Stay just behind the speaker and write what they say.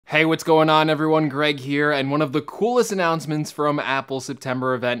Hey, what's going on everyone? Greg here, and one of the coolest announcements from Apple's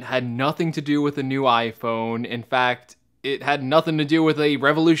September event had nothing to do with a new iPhone. In fact, it had nothing to do with a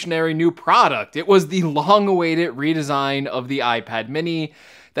revolutionary new product. It was the long-awaited redesign of the iPad mini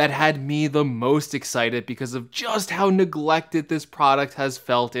that had me the most excited because of just how neglected this product has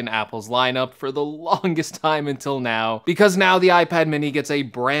felt in Apple's lineup for the longest time until now. Because now the iPad mini gets a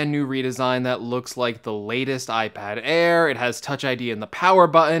brand new redesign that looks like the latest iPad Air. It has Touch ID in the power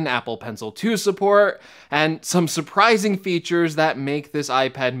button, Apple Pencil 2 support, and some surprising features that make this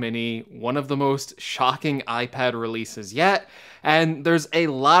iPad mini one of the most shocking iPad releases yet. And there's a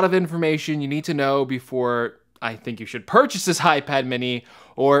lot of information you need to know before I think you should purchase this iPad mini,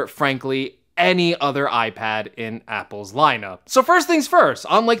 or frankly, any other iPad in Apple's lineup. So first things first,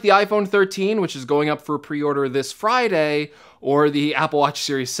 unlike the iPhone 13, which is going up for pre-order this Friday, or the Apple Watch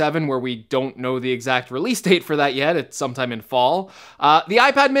Series 7, where we don't know the exact release date for that yet, it's sometime in fall, the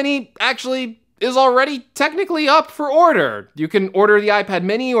iPad mini actually is already technically up for order. You can order the iPad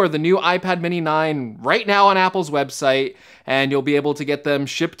mini or the new iPad mini 9 right now on Apple's website, and you'll be able to get them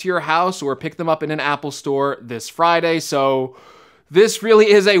shipped to your house or pick them up in an Apple store this Friday. So this really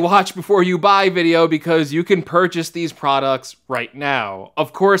is a watch before you buy video because you can purchase these products right now.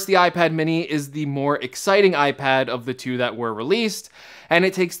 Of course, the iPad mini is the more exciting iPad of the two that were released, and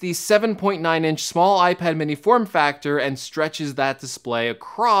it takes the 7.9-inch small iPad mini form factor and stretches that display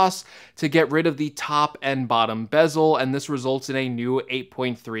across to get rid of the top and bottom bezel, and this results in a new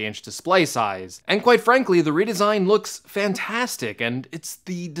 8.3-inch display size. And quite frankly, the redesign looks fantastic, and it's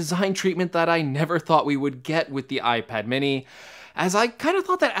the design treatment that I never thought we would get with the iPad mini, as I kind of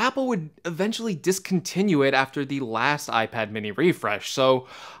thought that Apple would eventually discontinue it after the last iPad mini refresh. So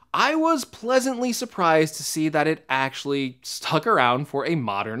I was pleasantly surprised to see that it actually stuck around for a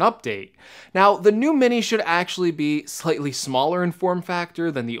modern update. Now, the new mini should actually be slightly smaller in form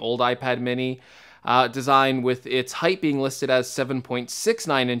factor than the old iPad mini, design with its height being listed as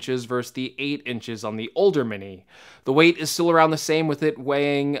 7.69 inches versus the 8 inches on the older mini. The weight is still around the same, with it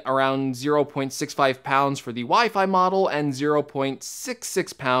weighing around 0.65 pounds for the Wi-Fi model and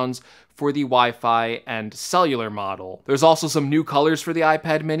 0.66 pounds for the Wi-Fi and cellular model. There's also some new colors for the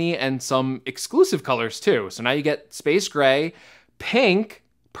iPad mini and some exclusive colors too. So now you get space gray, pink,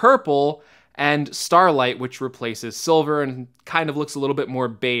 purple, and Starlight, which replaces silver and kind of looks a little bit more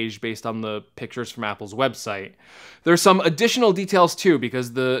beige based on the pictures from Apple's website. There's some additional details too,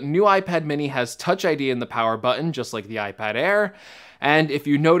 because the new iPad mini has Touch ID in the power button, just like the iPad Air. And if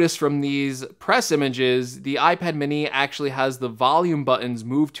you notice from these press images, the iPad mini actually has the volume buttons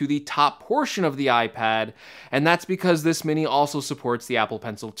moved to the top portion of the iPad, and that's because this mini also supports the Apple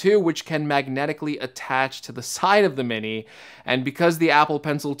Pencil 2, which can magnetically attach to the side of the mini, and because the Apple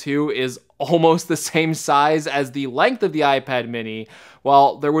Pencil 2 is almost the same size as the length of the iPad mini,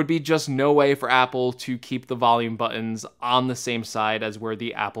 well, there would be just no way for Apple to keep the volume buttons on the same side as where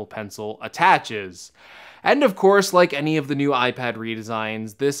the Apple Pencil attaches. And of course, like any of the new iPad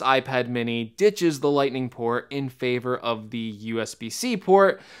redesigns, this iPad mini ditches the Lightning port in favor of the USB-C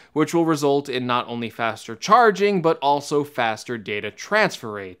port, which will result in not only faster charging, but also faster data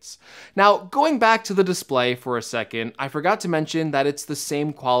transfer rates. Now, going back to the display for a second, I forgot to mention that it's the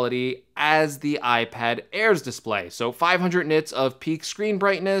same quality as the iPad Air's display. So 500 nits of peak screen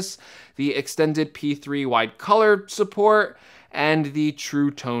brightness, the extended P3 wide color support, and the True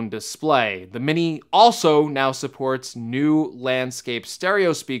Tone display. The Mini also now supports new landscape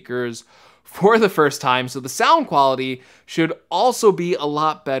stereo speakers for the first time, so the sound quality should also be a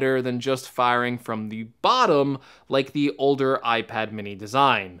lot better than just firing from the bottom like the older iPad mini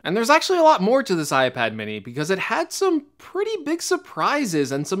design. And there's actually a lot more to this iPad mini because it had some pretty big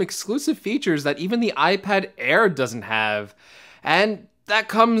surprises and some exclusive features that even the iPad Air doesn't have. And that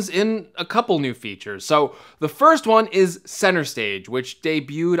comes in a couple new features. So the first one is Center Stage, which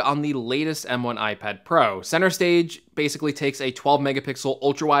debuted on the latest M1 iPad Pro. Center Stage basically takes a 12 megapixel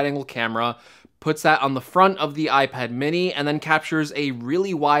ultra wide angle camera, puts that on the front of the iPad mini, and then captures a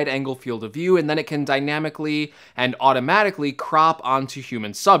really wide angle field of view, and then it can dynamically and automatically crop onto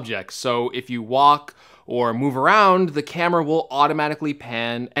human subjects. So if you walk or move around, the camera will automatically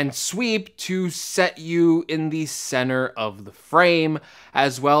pan and sweep to set you in the center of the frame,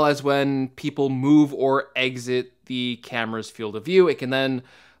 as well as when people move or exit the camera's field of view, it can then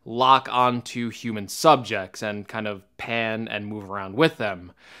lock onto human subjects and kind of pan and move around with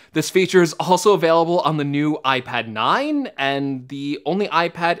them. This feature is also available on the new iPad 9, and the only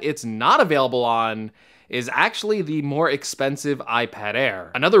iPad it's not available on is actually the more expensive iPad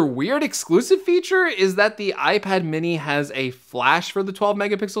Air. Another weird exclusive feature is that the iPad mini has a flash for the 12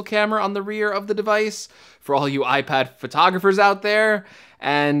 megapixel camera on the rear of the device, for all you iPad photographers out there.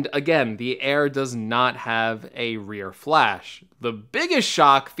 And again, the Air does not have a rear flash. The biggest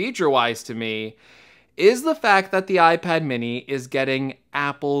shock feature-wise to me is the fact that the iPad mini is getting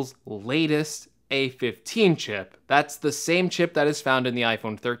Apple's latest A15 chip. That's the same chip that is found in the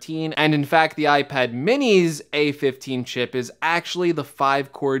iPhone 13, and in fact, the iPad mini's A15 chip is actually the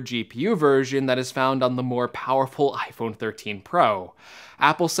 5-core GPU version that is found on the more powerful iPhone 13 Pro.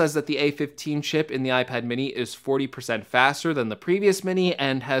 Apple says that the A15 chip in the iPad mini is 40% faster than the previous mini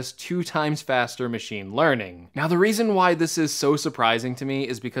and has 2 times faster machine learning. Now, the reason why this is so surprising to me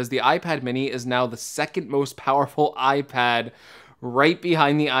is because the iPad mini is now the second most powerful iPad, right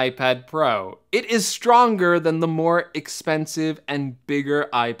behind the iPad Pro. It is stronger than the more expensive and bigger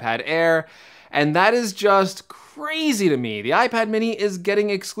iPad Air, and that is just crazy to me. The iPad mini is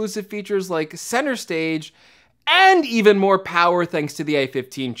getting exclusive features like Center Stage and even more power thanks to the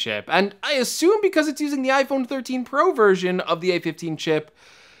A15 chip. And I assume because it's using the iPhone 13 Pro version of the A15 chip,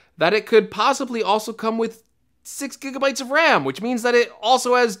 that it could possibly also come with 6 gigabytes of RAM, which means that it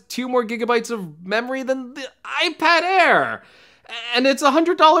also has 2 more gigabytes of memory than the iPad Air. And it's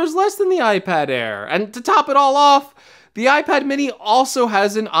 $100 less than the iPad Air. And to top it all off, the iPad mini also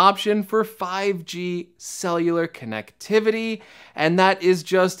has an option for 5G cellular connectivity, and that is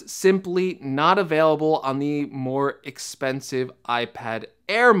just simply not available on the more expensive iPad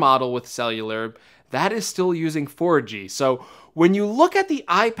Air model with cellular. That is still using 4G. So when you look at the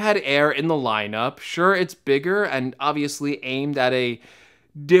iPad Air in the lineup, sure, it's bigger and obviously aimed at a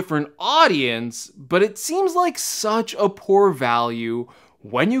different audience, but it seems like such a poor value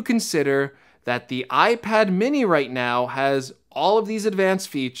when you consider that the iPad mini right now has all of these advanced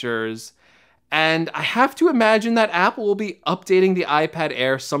features, and I have to imagine that Apple will be updating the iPad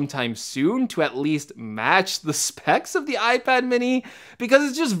Air sometime soon to at least match the specs of the iPad mini, because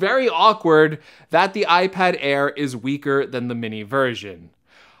it's just very awkward that the iPad Air is weaker than the mini version.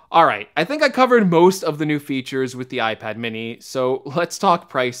 Alright, I think I covered most of the new features with the iPad mini, so let's talk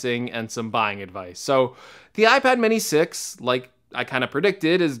pricing and some buying advice. So, the iPad mini 6, like I kind of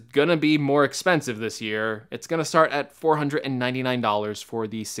predicted, is gonna be more expensive this year. It's gonna start at $499 for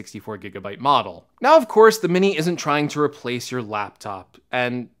the 64GB model. Now, of course, the mini isn't trying to replace your laptop,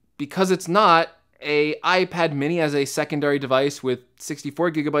 and because it's not, a iPad mini as a secondary device with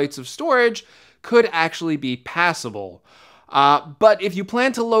 64GB of storage could actually be passable. But if you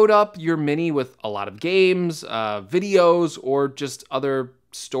plan to load up your mini with a lot of games, videos, or just other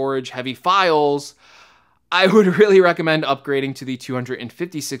storage-heavy files, I would really recommend upgrading to the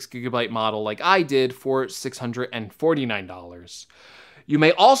 256GB model like I did for $649. You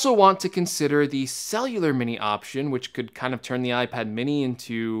may also want to consider the cellular mini option, which could kind of turn the iPad mini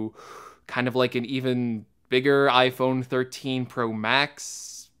into kind of like an even bigger iPhone 13 Pro Max.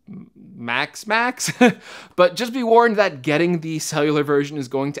 But just be warned that getting the cellular version is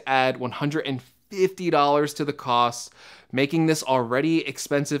going to add $150 to the cost, making this already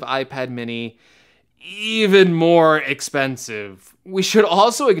expensive iPad mini even more expensive. We should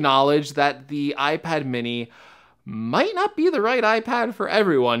also acknowledge that the iPad mini might not be the right iPad for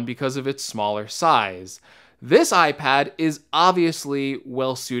everyone because of its smaller size. This iPad is obviously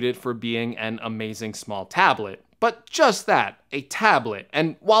well suited for being an amazing small tablet, but just that, a tablet.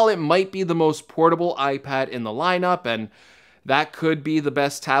 And while it might be the most portable iPad in the lineup, and that could be the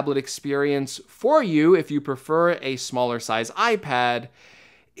best tablet experience for you if you prefer a smaller size iPad,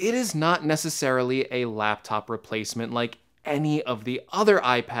 it is not necessarily a laptop replacement like any of the other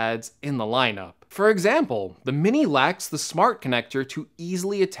iPads in the lineup. For example, the Mini lacks the smart connector to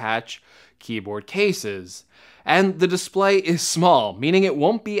easily attach keyboard cases. And the display is small, meaning it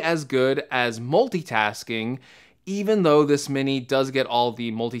won't be as good as multitasking, even though this Mini does get all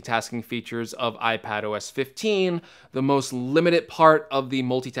the multitasking features of iPadOS 15. The most limited part of the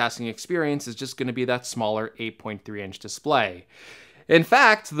multitasking experience is just going to be that smaller 8.3-inch display. In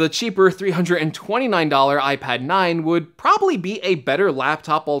fact, the cheaper $329 iPad 9 would probably be a better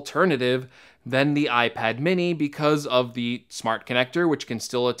laptop alternative than the iPad mini because of the smart connector, which can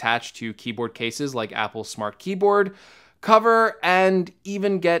still attach to keyboard cases like Apple's Smart Keyboard cover, and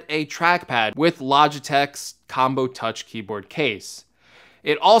even get a trackpad with Logitech's Combo Touch keyboard case.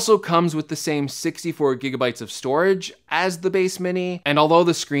 It also comes with the same 64GB of storage as the base Mini, and although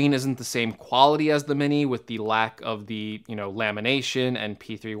the screen isn't the same quality as the Mini with the lack of the, lamination and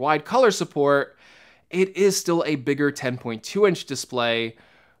P3 wide color support, it is still a bigger 10.2-inch display,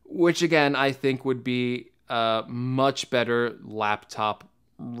 which again, I think would be a much better laptop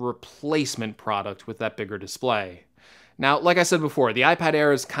replacement product with that bigger display. Now, like I said before, the iPad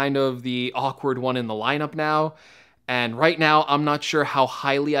Air is kind of the awkward one in the lineup now, and right now I'm not sure how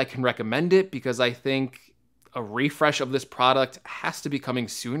highly I can recommend it because I think a refresh of this product has to be coming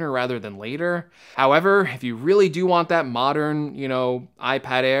sooner rather than later. However, if you really do want that modern,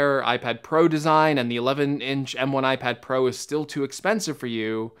 iPad Air, iPad Pro design, and the 11-inch M1 iPad Pro is still too expensive for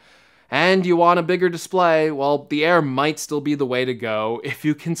you, and you want a bigger display, well, the Air might still be the way to go if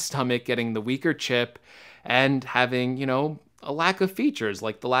you can stomach getting the weaker chip and having, a lack of features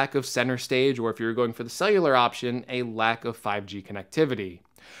like the lack of center stage, or if you're going for the cellular option, a lack of 5G connectivity.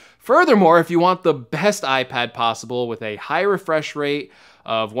 Furthermore, if you want the best iPad possible with a high refresh rate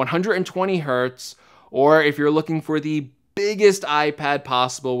of 120 Hertz, or if you're looking for the biggest iPad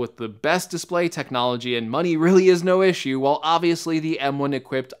possible with the best display technology and money really is no issue, well, obviously the M1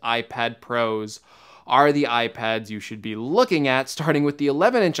 equipped iPad Pros are the iPads you should be looking at, starting with the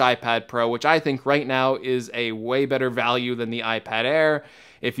 11-inch iPad Pro, which I think right now is a way better value than the iPad Air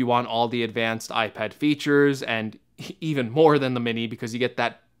if you want all the advanced iPad features, and even more than the Mini because you get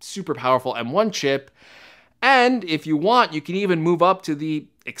that super powerful M1 chip. And if you want, you can even move up to the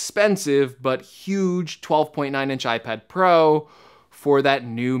expensive but huge 12.9-inch iPad Pro for that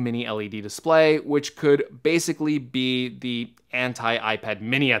new mini LED display, which could basically be the anti-iPad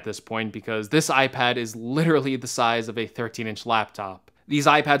mini at this point, because this iPad is literally the size of a 13-inch laptop. These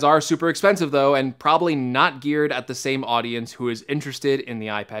iPads are super expensive though, and probably not geared at the same audience who is interested in the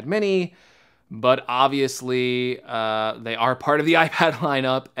iPad mini, but obviously they are part of the iPad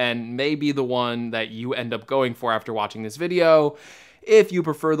lineup and may be the one that you end up going for after watching this video if you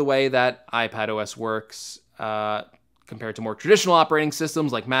prefer the way that iPadOS works compared to more traditional operating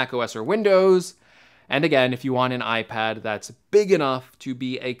systems like macOS or Windows. And again, if you want an iPad that's big enough to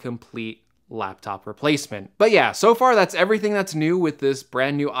be a complete laptop replacement. But yeah, so far that's everything that's new with this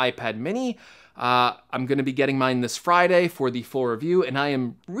brand new iPad mini. I'm going to be getting mine this Friday for the full review, and I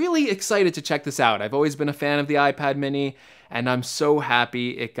am really excited to check this out. I've always been a fan of the iPad mini, and I'm so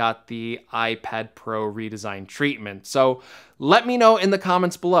happy it got the iPad Pro redesign treatment. So let me know in the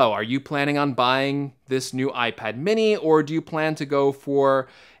comments below, are you planning on buying this new iPad mini, or do you plan to go for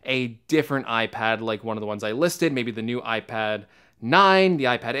a different iPad like one of the ones I listed, maybe the new iPad 9, the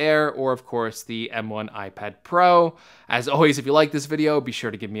iPad Air, or of course the M1 iPad Pro. As always, if you like this video, be sure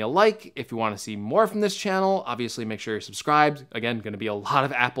to give me a like. If you want to see more from this channel, obviously make sure you're subscribed. Again, going to be a lot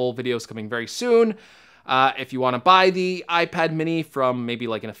of Apple videos coming very soon. If you want to buy the iPad mini from maybe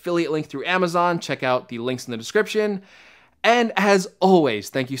like an affiliate link through Amazon, check out the links in the description. And as always,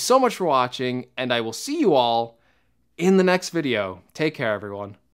 thank you so much for watching, and I will see you all in the next video. Take care, everyone.